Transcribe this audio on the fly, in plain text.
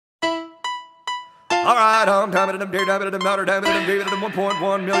All right, I'm down at 1.1 million, down at 1.2,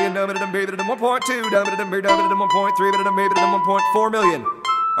 down at 1.3, 1.4 million.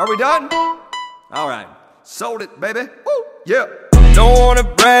 Are we done? All right, sold it, baby. Woo, yeah. Don't wanna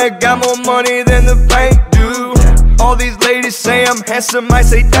brag, got more money than the bank do. All these ladies say I'm handsome, I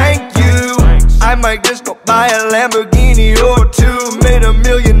say thank you. I might just go buy a Lamborghini or two. Made a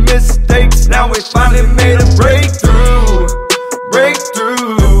million mistakes, now we finally made a breakthrough.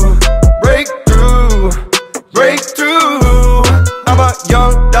 Breakthrough, breakthrough, breakthrough. I'm a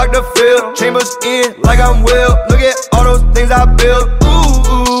young Dr. Phil, chambers in like I'm Will. Look at all those things I built,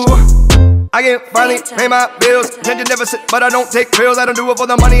 ooh. I can finally pay my bills. Attention deficit, but I don't take pills. I don't do it for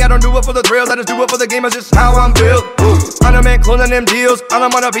the money, I don't do it for the thrills. I just do it for the game, it's just how I'm built. I'm the man closing them deals.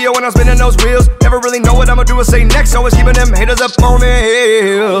 I'm on a VO when I'm spinning those wheels. Never really know what I'ma do or say next. Always keeping them haters up on their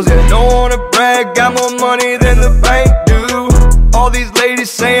heels. Yeah. Don't wanna brag, got more money than the bank do. All these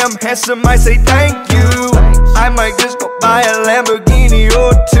ladies say I'm handsome, I say thank you. I might just go buy a Lamborghini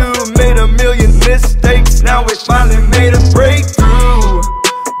or two. Made a million mistakes, now we finally made a breakthrough.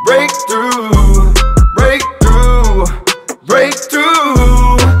 Breakthrough, breakthrough,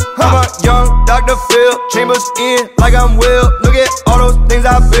 breakthrough. I'm a young Dr. Phil, chambers in like I'm Will. Look at all those things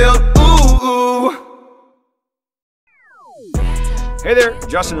I built, ooh. Hey there,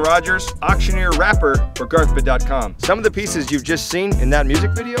 Justin Rogers, auctioneer rapper for GarthBid.com. Some of the pieces you've just seen in that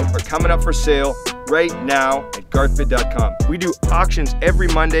music video are coming up for sale right now at GarthBid.com. We do auctions every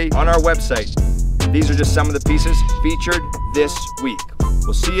Monday on our website. These are just some of the pieces featured this week.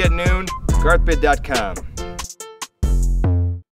 We'll see you at noon, GarthBid.com.